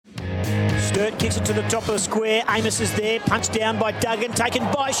kicks it to the top of the square. Amos is there, punched down by Duggan, taken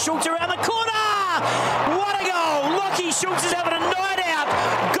by Schultz around the corner. What a goal! Lockie Schultz is having a night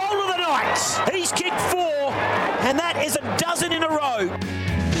out. Goal of the night. He's kicked 4, and that is a dozen in a row.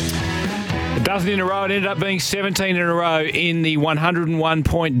 A dozen in a row. It ended up being 17 in a row in the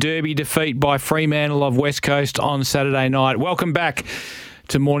 101-point Derby defeat by Fremantle of West Coast on Saturday night. Welcome back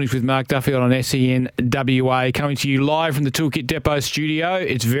to Mornings with Mark Duffield on SEN WA, coming to you live from the Toolkit Depot studio.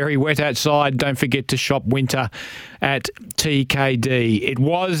 It's very wet outside. Don't forget to shop winter at TKD. It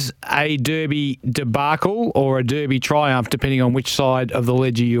was a Derby debacle or a Derby triumph, depending on which side of the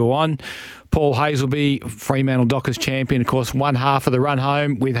ledger you're on. Paul Hasleby, Fremantle Dockers champion, of course, won half of the run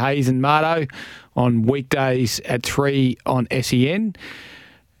home with Hayes and Mardo on weekdays at 3 on SEN.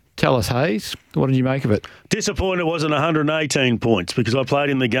 Tell us, Hayes, what did you make of it? Disappointed it wasn't 118 points because I played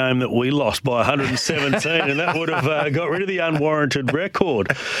in the game that we lost by 117 and that would have got rid of the unwarranted record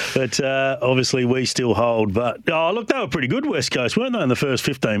that obviously we still hold. But, look, they were pretty good, West Coast, weren't they, in the first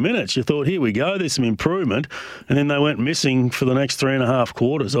 15 minutes? You thought, here we go, there's some improvement. And then they went missing for the next 3.5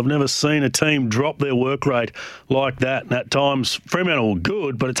 quarters. I've never seen a team drop their work rate like that. And at times, Fremantle were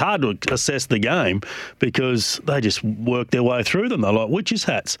good, but it's hard to assess the game because they just worked their way through them. They're like witches'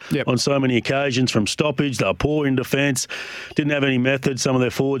 hats on so many occasions from stoppage. They were poor in defence, didn't have any method. Some of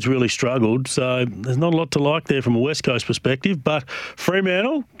their forwards really struggled. So there's not a lot to like there from a West Coast perspective. But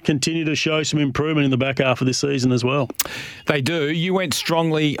Fremantle continue to show some improvement in the back half of this season as well. They do. You went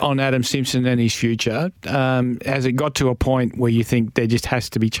strongly on Adam Simpson and his future. Has it got to a point where you think there just has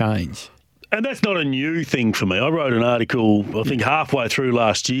to be change? And that's not a new thing for me. I wrote an article, I think, halfway through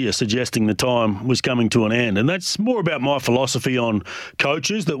last year suggesting the time was coming to an end. And that's more about my philosophy on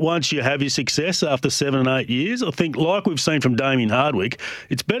coaches, that once you have your success after 7 and 8 years, I think, like we've seen from Damien Hardwick,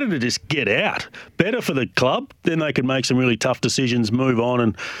 it's better to just get out. Better for the club. Then they can make some really tough decisions, move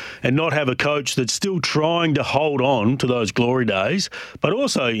on, and not have a coach that's still trying to hold on to those glory days. But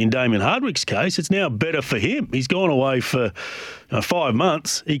also, in Damien Hardwick's case, it's now better for him. He's gone away for 5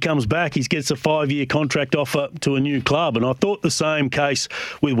 months. He comes back, he gets a 5-year contract offer to a new club. And I thought the same case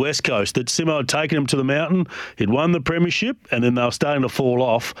with West Coast, that Simo had taken him to the mountain, he'd won the premiership, and then they were starting to fall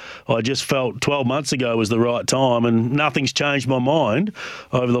off. I just felt 12 months ago was the right time, and nothing's changed my mind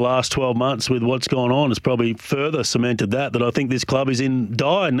over the last 12 months with what's gone on. It's probably further cemented that I think this club is in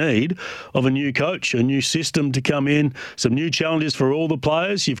dire need of a new coach, a new system to come in, some new challenges for all the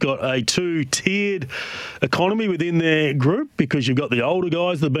players. You've got a 2-tiered economy within their group because you've got the older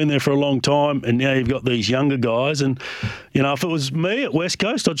guys that have been there for a long time, and now you've got these younger guys. And, if it was me at West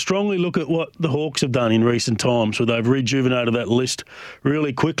Coast, I'd strongly look at what the Hawks have done in recent times, where they've rejuvenated that list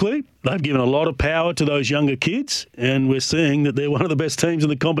really quickly. They've given a lot of power to those younger kids, and we're seeing that they're one of the best teams in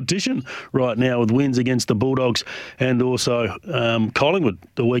the competition right now with wins against the Bulldogs and also Collingwood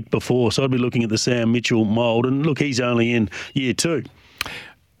the week before. So I'd be looking at the Sam Mitchell mould, and look, he's only in year 2.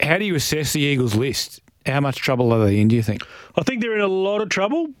 How do you assess the Eagles list? How much trouble are they in, do you think? I think they're in a lot of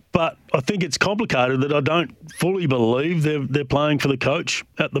trouble, but I think it's complicated that I don't fully believe they're playing for the coach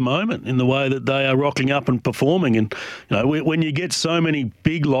at the moment in the way that they are rocking up and performing. And, when you get so many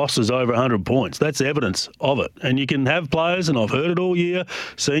big losses over 100 points, that's evidence of it. And you can have players, and I've heard it all year,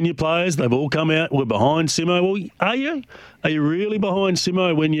 senior players, they've all come out, we're behind Simo. Well, are you? Are you really behind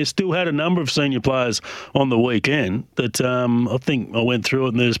Simo when you still had a number of senior players on the weekend that I think I went through it,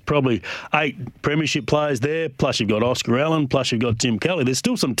 and there's probably 8 premiership players there, plus you've got Oscar Allen, plus you've got Tim Kelly. There's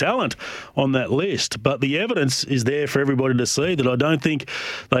still some talent on that list, but the evidence is there for everybody to see that I don't think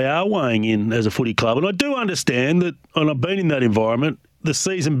they are weighing in as a footy club. And I do understand that, and I've been in that environment, the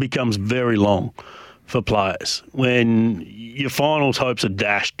season becomes very long for players when your finals hopes are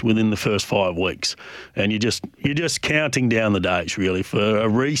dashed within the first 5 weeks, and you're just counting down the days really for a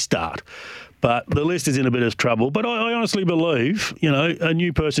restart. But the list is in a bit of trouble. But I honestly believe, a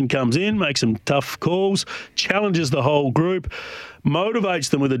new person comes in, makes some tough calls, challenges the whole group,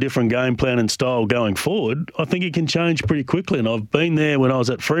 motivates them with a different game plan and style going forward. I think it can change pretty quickly. And I've been there when I was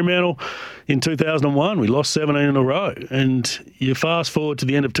at Fremantle in 2001. We lost 17 in a row. And you fast forward to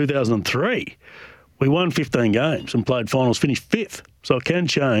the end of 2003. We won 15 games and played finals, finished 5th. So it can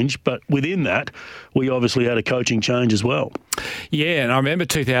change, but within that, we obviously had a coaching change as well. Yeah, and I remember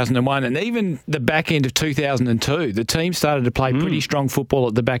 2001 and even the back end of 2002. The team started to play pretty strong football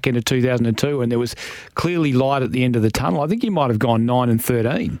at the back end of 2002, and there was clearly light at the end of the tunnel. I think you might have gone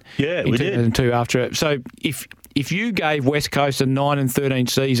 9-13 in we 2002 did. After it. So if if you gave West Coast a 9-13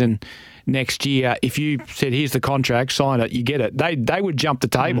 season next year, if you said, here's the contract, sign it, you get it, they would jump the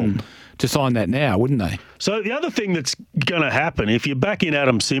table to sign that now, wouldn't they? So the other thing that's going to happen, if you're back in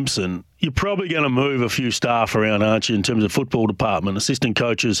Adam Simpson, you're probably going to move a few staff around, aren't you, in terms of football department, assistant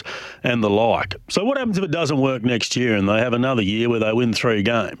coaches and the like. So what happens if it doesn't work next year and they have another year where they win 3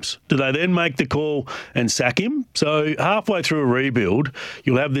 games? Do they then make the call and sack him? So halfway through a rebuild,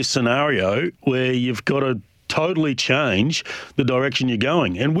 you'll have this scenario where you've got to totally change the direction you're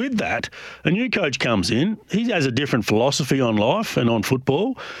going. And with that, a new coach comes in. He has a different philosophy on life and on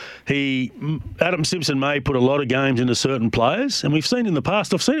football. Adam Simpson may put a lot of games into certain players, and we've seen in the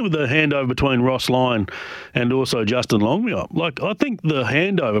past, I've seen it with the handover between Ross Lyon and also Justin Longmuir. I think the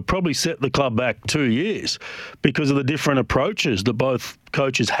handover probably set the club back 2 years because of the different approaches that both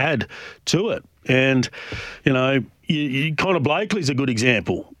coaches had to it. And, Connor Blakely's a good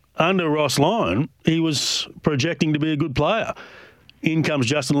example. Under Ross Lyon, he was projecting to be a good player. In comes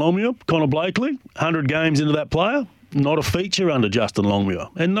Justin Longmuir, Connor Blakely, 100 games into that player, not a feature under Justin Longmuir.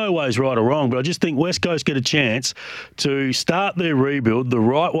 And no way is right or wrong, but I just think West Coast get a chance to start their rebuild the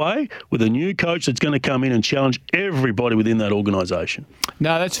right way with a new coach that's going to come in and challenge everybody within that organisation.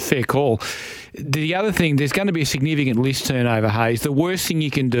 No, that's a fair call. The other thing, there's going to be a significant list turnover, Hayes. The worst thing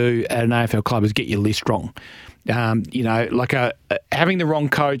you can do at an AFL club is get your list wrong. Having the wrong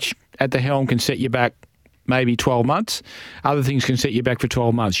coach at the helm can set you back maybe 12 months. Other things can set you back for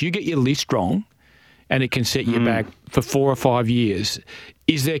 12 months. You get your list wrong and it can set you back for 4 or 5 years.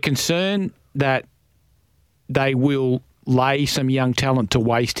 Is there concern that they will lay some young talent to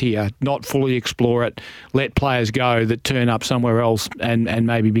waste here, not fully explore it, let players go that turn up somewhere else and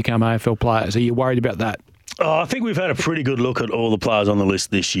maybe become AFL players? Are you worried about that? I think we've had a pretty good look at all the players on the list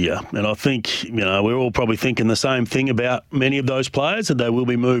this year. And I think, we're all probably thinking the same thing about many of those players, that they will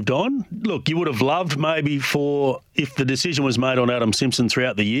be moved on. Look, you would have loved maybe if the decision was made on Adam Simpson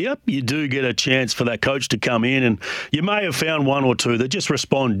throughout the year, you do get a chance for that coach to come in, and you may have found 1 or 2 that just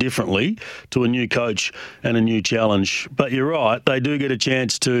respond differently to a new coach and a new challenge. But you're right, they do get a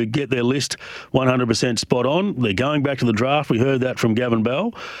chance to get their list 100% spot on. They're going back to the draft. We heard that from Gavin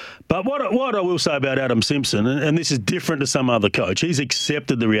Bell. But what I will say about Adam Simpson, and this is different to some other coach, he's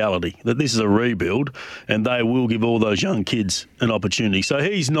accepted the reality that this is a rebuild and they will give all those young kids an opportunity. So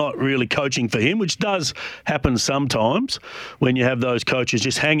he's not really coaching for him, which does happen sometimes when you have those coaches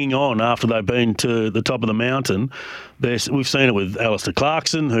just hanging on after they've been to the top of the mountain. We've seen it with Alistair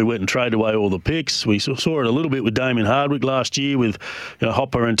Clarkson, who went and traded away all the picks. We saw it a little bit with Damien Hardwick last year with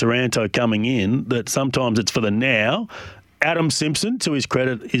Hopper and Taranto coming in, that sometimes it's for the now. Adam Simpson, to his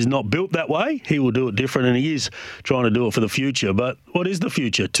credit, is not built that way. He will do it different, and he is trying to do it for the future. But what is the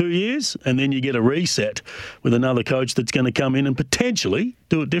future? 2 years, and then you get a reset with another coach that's going to come in and potentially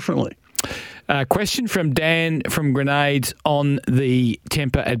do it differently. Question from Dan from Grenades on the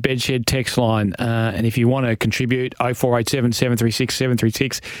Temper at Bedshed text line. And if you want to contribute, 0487 736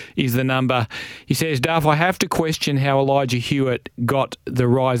 736 is the number. He says, Duff, I have to question how Elijah Hewitt got the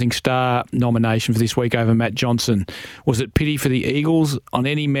Rising Star nomination for this week over Matt Johnson. Was it pity for the Eagles? On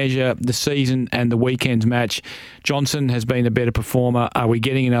any measure, the season and the weekend's match, Johnson has been a better performer. Are we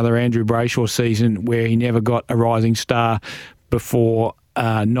getting another Andrew Brayshaw season where he never got a Rising Star before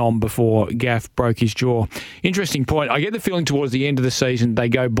before Gaff broke his jaw? Interesting point. I get the feeling towards the end of the season they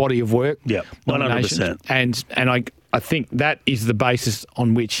go body of work. Yeah, 100%. And I think that is the basis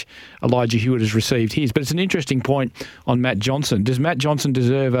on which Elijah Hewitt has received his. But it's an interesting point on Matt Johnson. Does Matt Johnson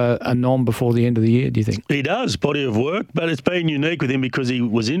deserve a nom before the end of the year, do you think? He does, body of work, but it's been unique with him because he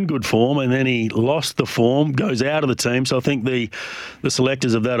was in good form and then he lost the form, goes out of the team. So I think the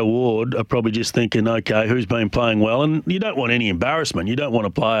selectors of that award are probably just thinking, okay, who's been playing well? And you don't want any embarrassment. You don't want a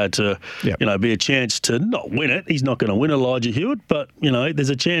player to, be a chance to not win it. He's not going to win, Elijah Hewitt, but, there's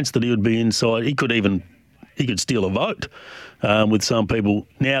a chance that he would be inside. He could steal a vote with some people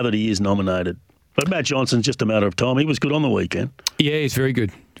now that he is nominated. But Matt Johnson's just a matter of time. He was good on the weekend. Yeah, he's very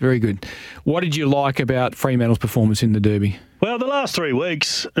good. Very good. What did you like about Fremantle's performance in the Derby? Well, the last 3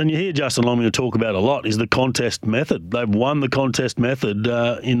 weeks, and you hear Justin Longmuir talk about a lot, is the contest method. They've won the contest method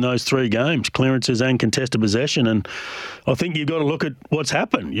in those 3 games, clearances and contested possession. And I think you've got to look at what's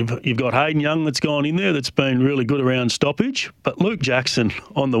happened. You've got Hayden Young that's gone in there that's been really good around stoppage. But Luke Jackson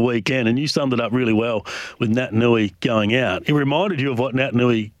on the weekend, and you summed it up really well with Nat Nui going out, it reminded you of what Nat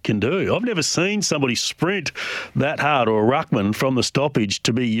Nui can do. I've never seen somebody sprint that hard, or a ruckman from the stoppage,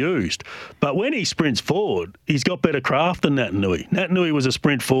 to be used. But when he sprints forward, he's got better craft than Nat Nui. Nat Nui was a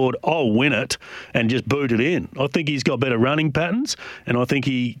sprint forward, I'll win it, and just boot it in. I think he's got better running patterns, and I think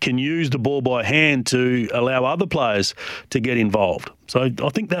he can use the ball by hand to allow other players to get involved. So I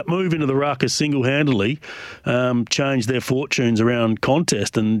think that move into the ruck has single-handedly changed their fortunes around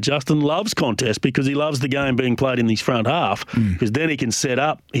contest. And Justin loves contest because he loves the game being played in his front half, because then he can set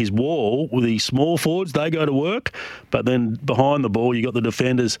up his wall with these small forwards. They go to work, but then behind the ball you got the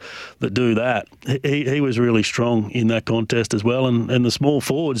defenders that do that. He was really strong in that contest as well, and the small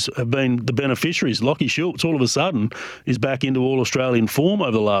forwards have been the beneficiaries. Lockie Schultz all of a sudden is back into All-Australian form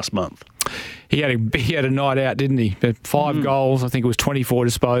over the last month. He had a night out, didn't he? 5 goals, I think it was 24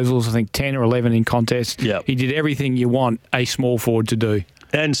 disposals, I think 10 or 11 in contests. Yep. He did everything you want a small forward to do.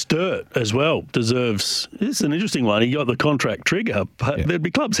 And Sturt as well deserves. It's an interesting one. He got the contract trigger, but there'd be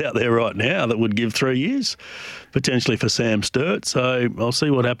clubs out there right now that would give 3 years potentially for Sam Sturt. So I'll see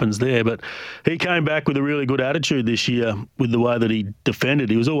what happens there. But he came back with a really good attitude this year with the way that he defended.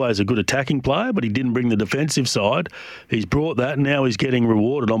 He was always a good attacking player, but he didn't bring the defensive side. He's brought that, and now he's getting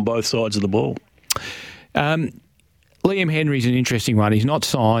rewarded on both sides of the ball. Liam Henry's an interesting one. He's not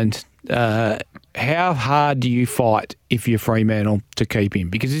signed. How hard do you fight if you're Fremantle to keep him?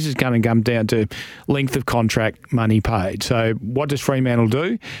 Because this is going to come down to length of contract, money paid. So what does Fremantle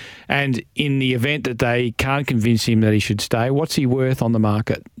do? And in the event that they can't convince him that he should stay, what's he worth on the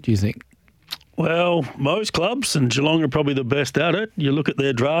market, do you think? Well, most clubs, and Geelong are probably the best at it, you look at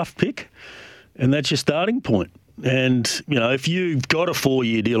their draft pick, and that's your starting point. And, if you've got a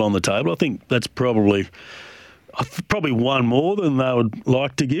 4-year deal on the table, I think that's probably one more than they would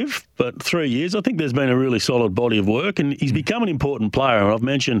like to give, but 3 years, I think there's been a really solid body of work, and he's become an important player. And I've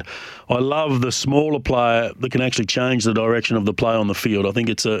mentioned I love the smaller player that can actually change the direction of the play on the field. I think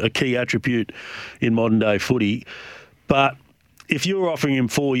it's a key attribute in modern day footy. But if you're offering him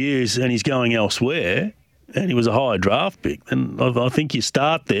 4 years and he's going elsewhere, and he was a high draft pick, then I think you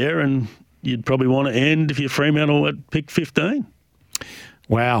start there, and you'd probably want to end if you're Fremantle at pick 15.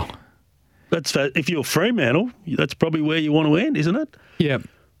 Wow. If you're Fremantle, that's probably where you want to end, isn't it? Yeah.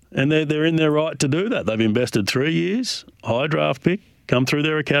 And they're in their right to do that. They've invested 3 years, high draft pick, come through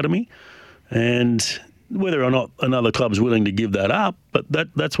their academy, and whether or not another club's willing to give that up, but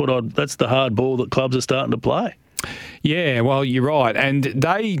that's the hard ball that clubs are starting to play. Yeah, well, you're right, and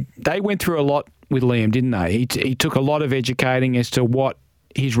they went through a lot with Liam, didn't they? He took a lot of educating as to what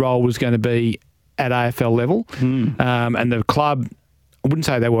his role was going to be at AFL level, and the club, I wouldn't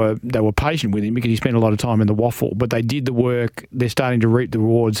say they were patient with him because he spent a lot of time in the waffle, but they did the work. They're starting to reap the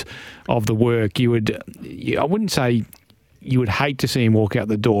rewards of the work. I wouldn't say you would hate to see him walk out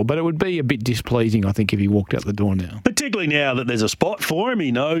the door, but it would be a bit displeasing, I think, if he walked out the door now. Particularly now that there's a spot for him,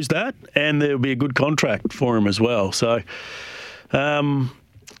 he knows that, and there'll be a good contract for him as well. So,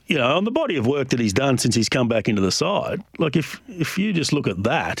 on the body of work that he's done since he's come back into the side, like if you just look at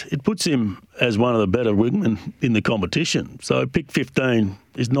that, it puts him as one of the better wingmen in the competition. So pick 15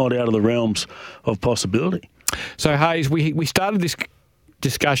 is not out of the realms of possibility. So, Hayes, we started this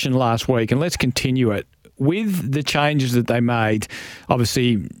discussion last week, and let's continue it. With the changes that they made,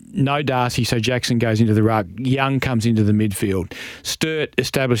 obviously no Darcy, so Jackson goes into the ruck. Young comes into the midfield. Sturt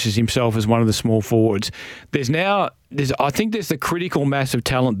establishes himself as one of the small forwards. I think there's the critical mass of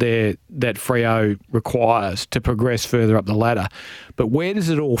talent there that Freo requires to progress further up the ladder. But where does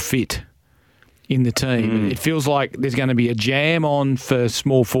it all fit in the team? It feels like there's going to be a jam on for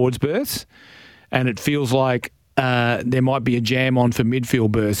small forwards berths, and it feels like there might be a jam on for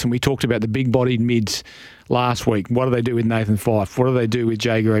midfield berths. And we talked about the big-bodied mids last week. What do they do with Nathan Fyfe? What do they do with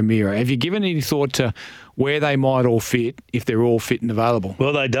Jaeger O'Meara? Have you given any thought to where they might all fit if they're all fit and available?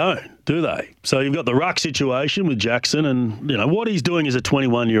 Well, they don't, do they? So you've got the ruck situation with Jackson, and what he's doing is a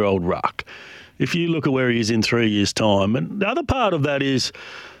 21-year-old ruck. If you look at where he is in 3 years' time, and the other part of that is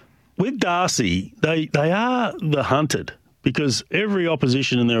with Darcy, they are the hunted, because every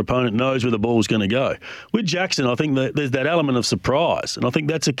opposition and their opponent knows where the ball's going to go. With Jackson, I think that there's that element of surprise, and I think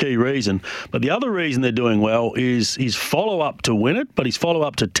that's a key reason. But the other reason they're doing well is his follow-up to win it, but his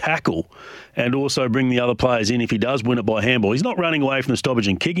follow-up to tackle and also bring the other players in if he does win it by handball. He's not running away from the stoppage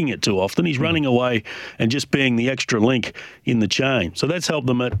and kicking it too often. He's running away and just being the extra link in the chain. So that's helped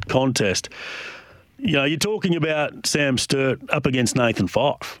them at contest. You're talking about Sam Sturt up against Nathan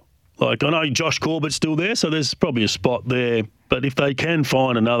Fyfe. Like, I know Josh Corbett's still there, so there's probably a spot there. But if they can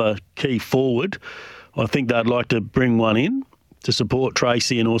find another key forward, I think they'd like to bring one in to support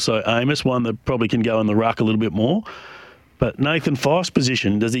Tracy and also Amos, one that probably can go in the ruck a little bit more. But Nathan Fyfe's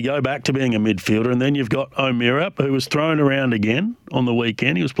position, does he go back to being a midfielder? And then you've got O'Meara, who was thrown around again on the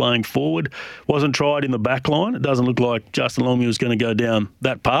weekend. He was playing forward, wasn't tried in the back line. It doesn't look like Justin Longmuir was going to go down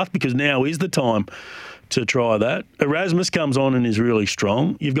that path, because now is the time to try that. Erasmus comes on and is really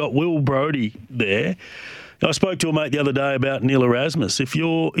strong. You've got Will Brodie there. I spoke to a mate the other day about Neil Erasmus. If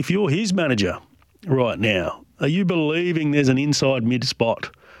you're his manager right now, Are you believing there's an inside mid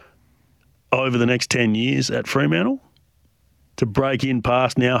spot over the next 10 years at Fremantle to break in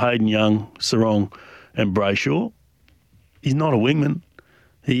past now Hayden Young, Sarong and Brayshaw? He's not a wingman.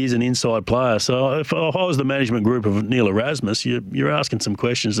 He is an inside player. So if I was the management group of Neil Erasmus, you're asking some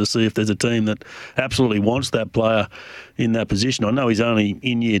questions to see if there's a team that absolutely wants that player in that position. I know he's only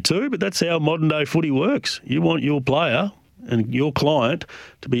in year 2, but that's how modern-day footy works. You want your player and your client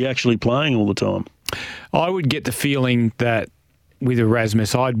to be actually playing all the time. I would get the feeling that with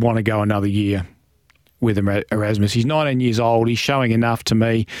Erasmus, I'd want to go another year with Erasmus. He's 19 years old. He's showing enough to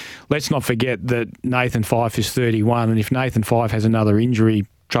me. Let's not forget that Nathan Fyfe is 31, and if Nathan Fyfe has another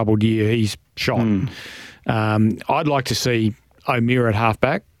injury-troubled year, he's shot. I'd like to see O'Meara at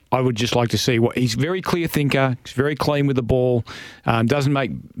halfback. I would just like to see he's a very clear thinker. He's very clean with the ball. Doesn't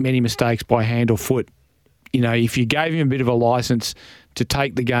make many mistakes by hand or foot. You know, if you gave him a bit of a license to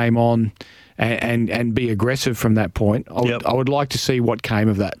take the game on and be aggressive from that point, I would like to see what came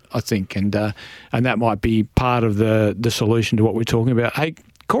of that, I think. And that might be part of the solution to what we're talking about. Hey,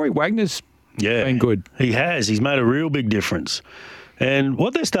 Corey Wagner's been good. He has. He's made a real big difference. And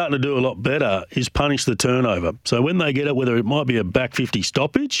what they're starting to do a lot better is punish the turnover. So when they get it, whether it might be a back 50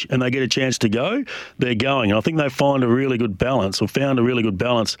 stoppage and they get a chance to go, they're going. And I think they found a really good balance of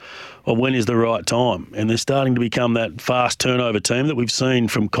when is the right time. And they're starting to become that fast turnover team that we've seen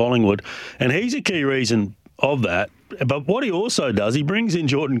from Collingwood. And he's a key reason of that. But what he also does, he brings in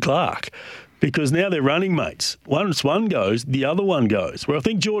Jordan Clark, because now they're running mates. Once one goes, the other one goes. Where I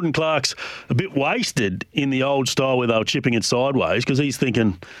think Jordan Clark's a bit wasted in the old style where they were chipping it sideways, because he's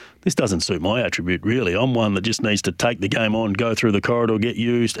thinking, this doesn't suit my attribute, really. I'm one that just needs to take the game on, go through the corridor, get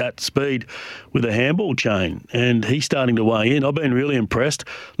used at speed with a handball chain. And he's starting to weigh in. I've been really impressed.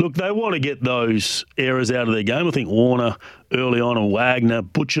 Look, they want to get those errors out of their game. I think Warner early on and Wagner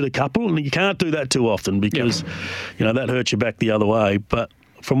butchered a couple, and you can't do that too often because, that hurts you back the other way. But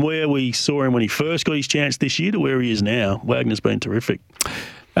from where we saw him when he first got his chance this year to where he is now, Wagner's been terrific.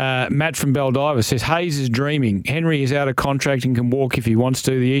 Matt from Baldiva says, Hayes is dreaming. Henry is out of contract and can walk if he wants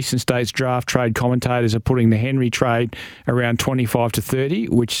to. The Eastern States draft trade commentators are putting the Henry trade around 25 to 30,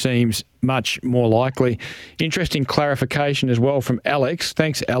 which seems much more likely. Interesting clarification as well from Alex.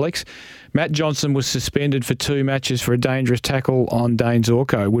 Thanks, Alex. Matt Johnson was suspended for 2 matches for a dangerous tackle on Dane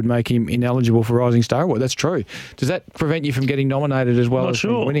Zorko. Would make him ineligible for Rising Star Award. That's true. Does that prevent you from getting nominated as well as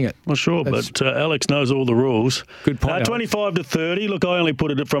winning it? Not sure, but Alex knows all the rules. Good point. 25 to 30. Look, I only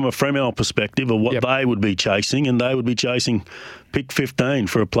put it from a Fremantle perspective of what they would be chasing, and they would be chasing pick 15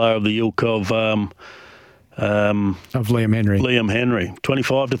 for a player of the ilk of Liam Henry. Liam Henry.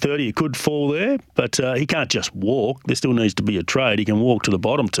 25 to 30, it could fall there, but he can't just walk. There still needs to be a trade. He can walk to the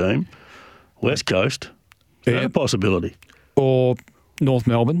bottom team. West Coast, no possibility. Or North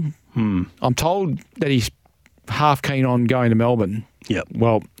Melbourne. I'm told that he's half keen on going to Melbourne. Yep.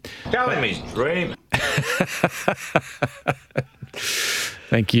 Well, tell him his dream.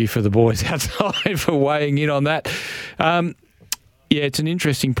 Thank you for the boys outside for weighing in on that. It's an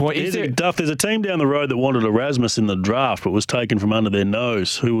interesting point. Duff, there's a team down the road that wanted Erasmus in the draft but was taken from under their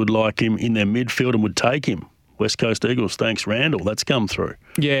nose, who would like him in their midfield and would take him. West Coast Eagles, thanks Randall. That's come through.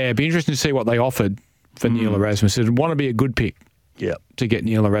 Yeah, it'd be interesting to see what they offered for Neil Erasmus. It'd want to be a good pick to get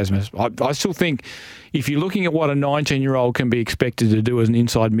Neil Erasmus. I still think if you're looking at what a 19-year-old can be expected to do as an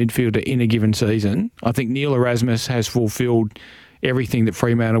inside midfielder in a given season, I think Neil Erasmus has fulfilled everything that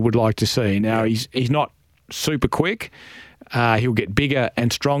Fremantle would like to see. Now, he's not super quick. He'll get bigger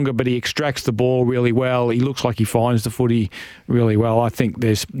and stronger, but he extracts the ball really well. He looks like he finds the footy really well. I think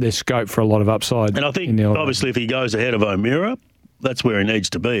there's scope for a lot of upside. And I think, obviously, if he goes ahead of O'Meara, that's where he needs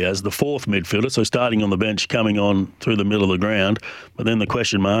to be as the 4th midfielder, so starting on the bench, coming on through the middle of the ground. But then the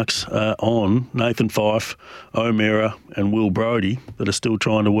question marks on Nathan Fyfe, O'Meara and Will Brodie that are still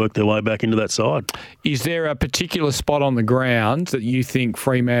trying to work their way back into that side. Is there a particular spot on the ground that you think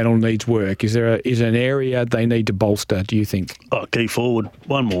Fremantle needs work? Is an area they need to bolster, do you think? Key forward.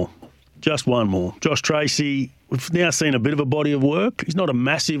 One more. Just one more. Josh Tracy, we've now seen a bit of a body of work. He's not a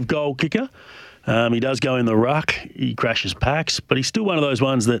massive goal kicker. He does go in the ruck, he crashes packs, but he's still one of those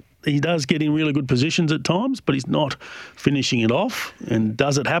ones that he does get in really good positions at times, but he's not finishing it off. And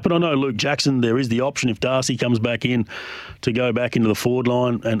does it happen? I know Luke Jackson, there is the option if Darcy comes back in to go back into the forward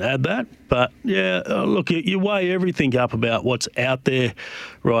line and add that. But, look, you weigh everything up about what's out there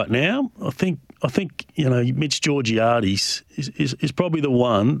right now. I think Mitch Georgiades is probably the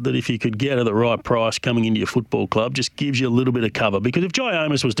one that if you could get at the right price coming into your football club, just gives you a little bit of cover. Because if Jai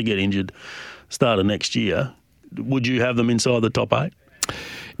Amos was to get injured start of next year, would you have them inside the top 8?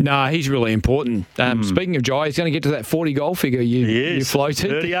 No, he's really important. Speaking of Jai, he's going to get to that 40 goal figure you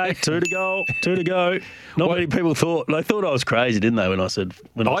floated. 38, 2 to go. Not many people thought. They thought I was crazy, didn't they, when I said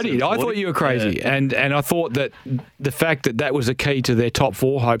I did. 40? I thought you were crazy. Yeah. And I thought that the fact that was a key to their top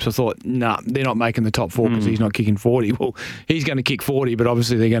 4 hopes, I thought, they're not making the top 4 because he's not kicking 40. Well, he's going to kick 40, but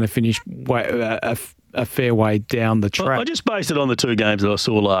obviously they're going to finish a fair way down the track. I just based it on the 2 games that I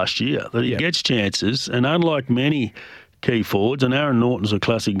saw last year, that he gets chances, and unlike many key forwards, and Aaron Norton's a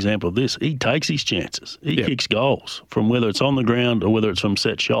classic example of this, he takes his chances. He kicks goals from whether it's on the ground or whether it's from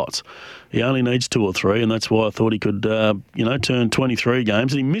set shots. He only needs 2 or 3, and that's why I thought he could, turn 23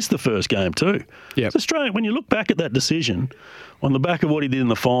 games, and he missed the first game too. Yep. It's Australian. When you look back at that decision, on the back of what he did in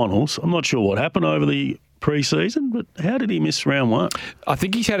the finals, I'm not sure what happened over the pre-season, but how did he miss round 1? I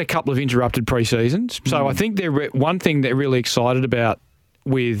think he's had a couple of interrupted pre-seasons. So I think one thing they're really excited about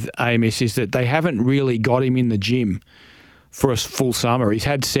with Amos is that they haven't really got him in the gym for a full summer. He's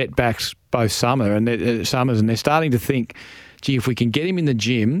had setbacks both summers, and they're starting to think, gee, if we can get him in the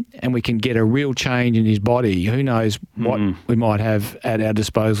gym and we can get a real change in his body, who knows what we might have at our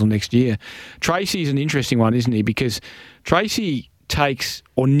disposal next year. Tracy's an interesting one, isn't he? Because Tracy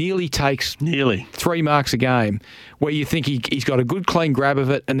nearly takes 3 marks a game, where you think he's got a good clean grab of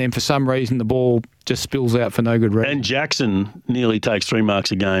it, and then for some reason the ball just spills out for no good reason. And Jackson nearly takes 3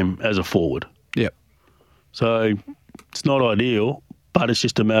 marks a game as a forward. Yep. So it's not ideal, but it's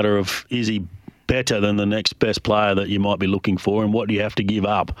just a matter of, is he better than the next best player that you might be looking for, and what do you have to give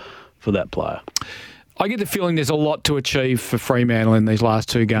up for that player? I get the feeling there's a lot to achieve for Fremantle in these last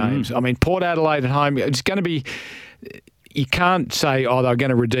 2 games. I mean, Port Adelaide at home, it's going to be... You can't say, they're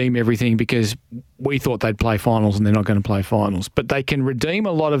going to redeem everything because we thought they'd play finals and they're not going to play finals. But they can redeem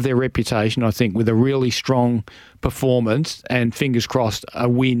a lot of their reputation, I think, with a really strong performance and, fingers crossed, a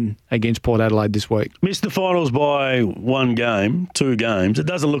win against Port Adelaide this week. Missed the finals by 1 game, 2 games. It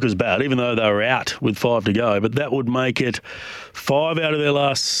doesn't look as bad, even though they were out with 5 to go. But that would make it 5 out of their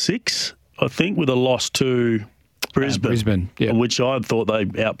last 6, I think, with a loss to Brisbane. Yeah. Which I thought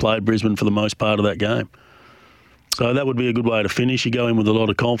they outplayed Brisbane for the most part of that game. So that would be a good way to finish. You go in with a lot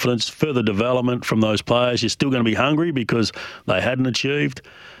of confidence, further development from those players. You're still going to be hungry because they hadn't achieved.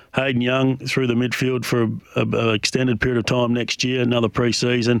 Hayden Young through the midfield for an extended period of time next year, another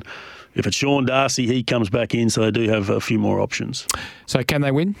pre-season. If it's Sean Darcy, he comes back in, so they do have a few more options. So can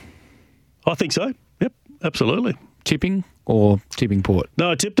they win? I think so. Yep, absolutely. Tipping or tipping Port?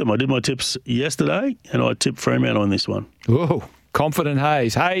 No, I tipped them. I did my tips yesterday, and I tipped Fremantle on this one. Whoa. Confident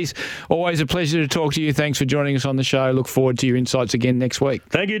Hayes. Hayes, always a pleasure to talk to you. Thanks for joining us on the show. Look forward to your insights again next week.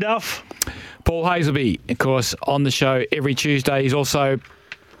 Thank you, Duff. Paul Hasleby, of course, on the show every Tuesday. He's also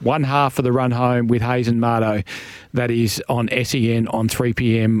one half of the Run Home with Hayes and Mardo. That is on SEN on 3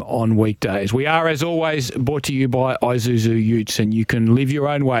 p.m. on weekdays. We are, as always, brought to you by Isuzu Utes, and you can live your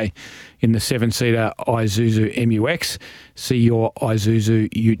own way in the 7-seater Isuzu MUX. See your Isuzu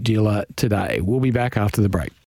Ute dealer today. We'll be back after the break.